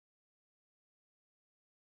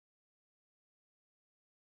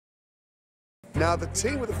Now, the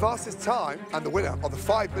team with the fastest time and the winner of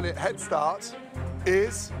the 5-minute head start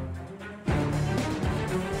is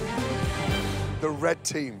the red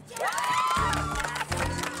team.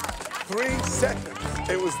 3 seconds.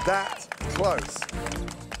 It was that close.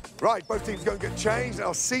 Right, both teams go and get changed, and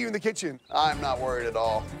I'll see you in the kitchen. I'm not worried at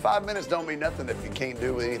all. 5 minutes don't mean nothing if you can't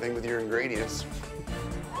do anything with your ingredients.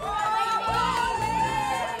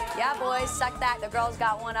 Yeah, boys, suck that. The girls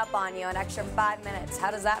got one up on you, an extra 5 minutes.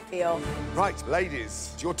 How does that feel? Right,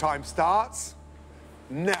 ladies, your time starts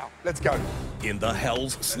now. Let's go. In the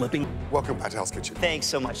Hell's Slipping. Welcome back to Hell's Kitchen. Thanks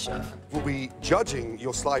so much, Chef. We'll be judging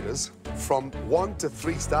your sliders from 1 to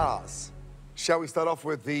 3 stars. Shall we start off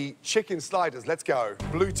with the chicken sliders? Let's go.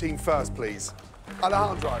 Blue team first, please.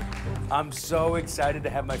 Alejandro. I'm so excited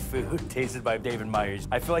to have my food tasted by David Myers.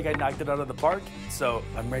 I feel like I knocked it out of the park, so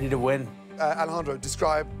I'm ready to win. Alejandro,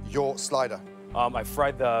 describe your slider. I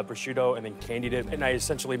fried the prosciutto and then candied it, and I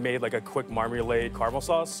essentially made like a quick marmalade caramel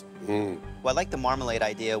sauce. Well, I like the marmalade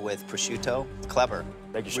idea with prosciutto. It's clever.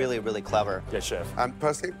 Thank you, Chef. Really, really clever. Yes, Chef. And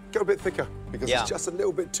personally, go a bit thicker because Yeah. it's just a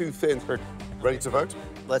little bit too thin. Ready to vote?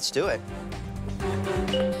 Let's do it.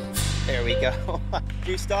 There we go.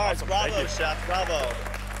 2 stars. Awesome. Bravo, Thank you. Chef. Bravo.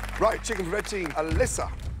 Right, chicken for red team. Alyssa.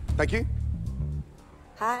 Thank you.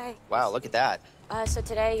 Hi. Wow, look at that. So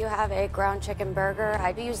today you have a ground chicken burger. I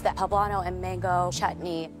use the poblano and mango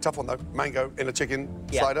chutney. Tough one, though. Mango in a chicken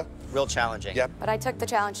Yeah. slider. Real challenging. Yep. But I took the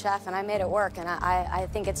challenge, Chef, and I made it work, and I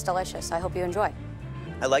think it's delicious. I hope you enjoy.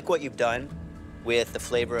 I like what you've done with the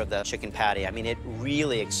flavor of the chicken patty. I mean, it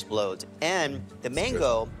really explodes. And the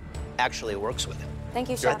mango actually works with it. Thank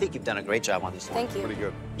you, So I Chef. think you've done a great job on this one. Thank you. Pretty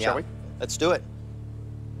good. Yeah. Shall we? Let's do it.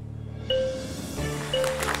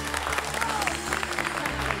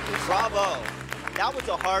 Bravo. That was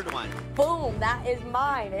a hard one. Boom, that is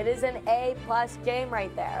mine. It is an A+ game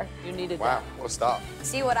right there. You needed Wow, what a start. that.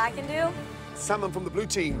 See what I can do? Salmon from the blue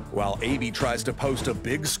team. While AB tries to post a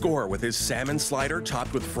big score with his salmon slider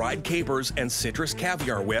topped with fried capers and citrus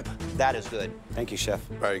caviar whip. That is good. Thank you, Chef.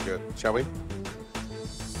 Very good. Shall we?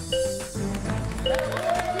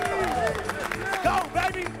 Go,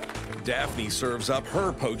 baby! Daphne serves up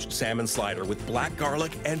her poached salmon slider with black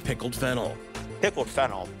garlic and pickled fennel. Pickled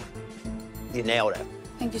fennel. You nailed it.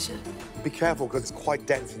 Thank you, Chef. Be careful because it's quite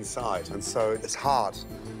dense inside, and so it's hard.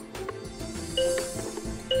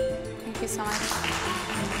 Thank you so much.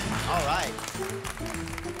 All right.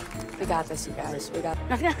 We got this, you guys. We got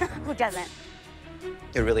Who doesn't?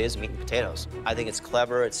 It really is meat and potatoes. I think it's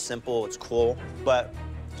clever, it's simple, it's cool, but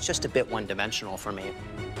it's just a bit one-dimensional for me.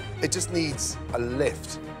 It just needs a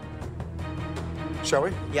lift. Shall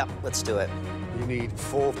we? Yep, let's do it. You need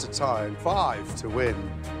 4 to tie and 5 to win.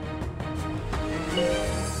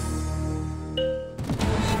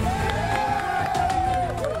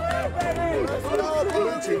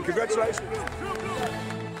 Blue team, congratulations.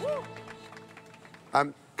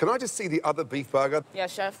 Can I just see the other beef burger? Yeah,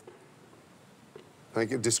 Chef.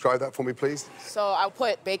 Thank you. Describe that for me, please. So I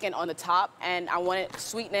put bacon on the top, and I wanted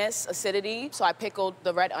sweetness, acidity, so I pickled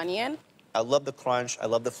the red onion. I love the crunch, I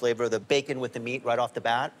love the flavor of the bacon with the meat right off the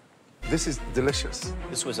bat. This is delicious.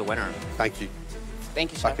 This was a winner. Thank you.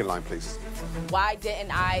 Thank you, Chef. Back in line, please. Why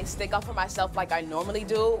didn't I stick up for myself like I normally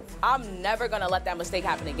do? I'm never gonna let that mistake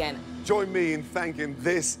happen again. Join me in thanking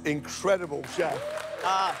this incredible chef.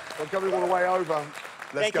 We're coming all the way over.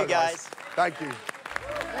 Let's Thank go, you, guys. Thank you.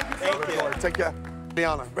 Thank you. Take care.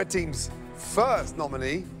 Liana, red team's first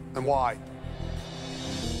nominee, and why?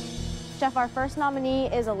 Chef, our first nominee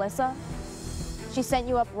is Alyssa. She sent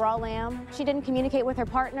you up raw lamb. She didn't communicate with her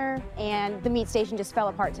partner, and the meat station just fell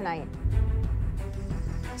apart tonight.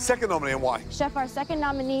 Second nominee, and why? Chef, our second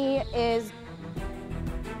nominee is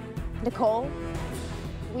Nicole.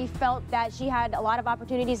 We felt that she had a lot of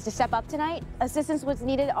opportunities to step up tonight. Assistance was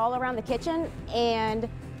needed all around the kitchen, and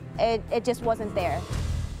it just wasn't there.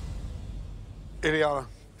 Ileana,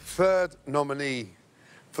 third nominee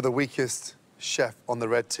for the weakest chef on the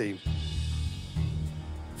red team.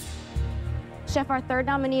 Chef, our third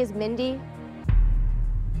nominee is Mindy.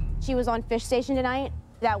 She was on Fish Station tonight.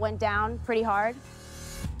 That went down pretty hard,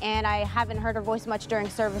 and I haven't heard her voice much during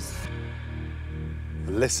service.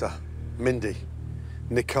 Melissa, Mindy,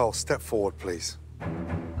 Nicole, step forward, please.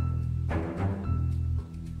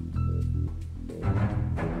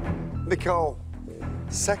 Nicole,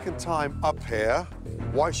 second time up here.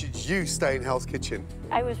 Why should you stay in Hell's Kitchen?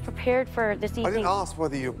 I was prepared for this evening. I didn't ask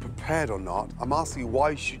whether you're prepared or not. I'm asking you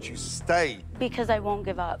why should you stay? Because I won't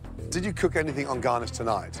give up. Did you cook anything on garnish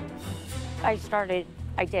tonight? I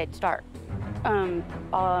did start.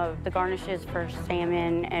 The garnishes for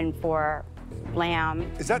salmon and for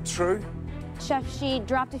lamb. Is that true? Chef, she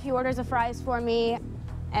dropped a few orders of fries for me.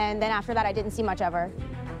 And then after that, I didn't see much of her.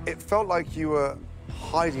 It felt like you were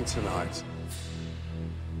hiding tonight.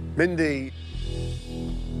 Mindy,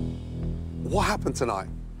 what happened tonight?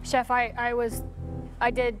 Chef,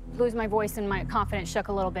 I did lose my voice and my confidence shook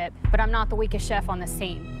a little bit, but I'm not the weakest chef on this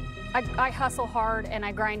team. I hustle hard and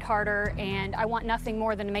I grind harder, and I want nothing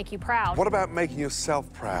more than to make you proud. What about making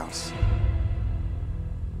yourself proud?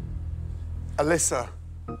 Alyssa,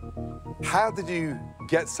 how did you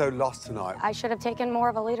get so lost tonight? I should have taken more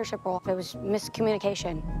of a leadership role. It was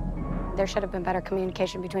miscommunication. There should have been better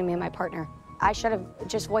communication between me and my partner. I should have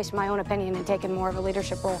just voiced my own opinion and taken more of a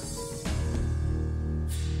leadership role.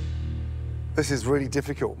 This is really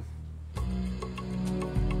difficult.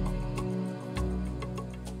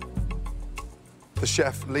 The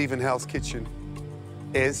chef leaving Hell's Kitchen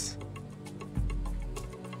is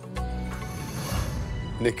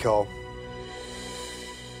Nicole.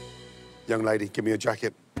 Young lady, give me your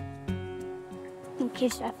jacket. Thank you,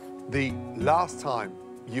 Chef. The last time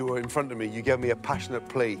you were in front of me, you gave me a passionate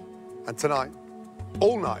plea. And tonight,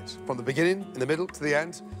 all night, from the beginning, in the middle, to the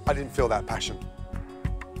end, I didn't feel that passion.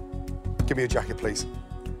 Give me your jacket, please.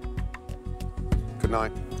 Good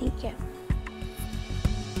night. Thank you.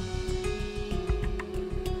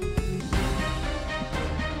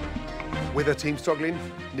 With her team struggling,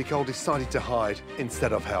 Nicole decided to hide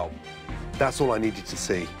instead of help. That's all I needed to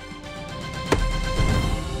see.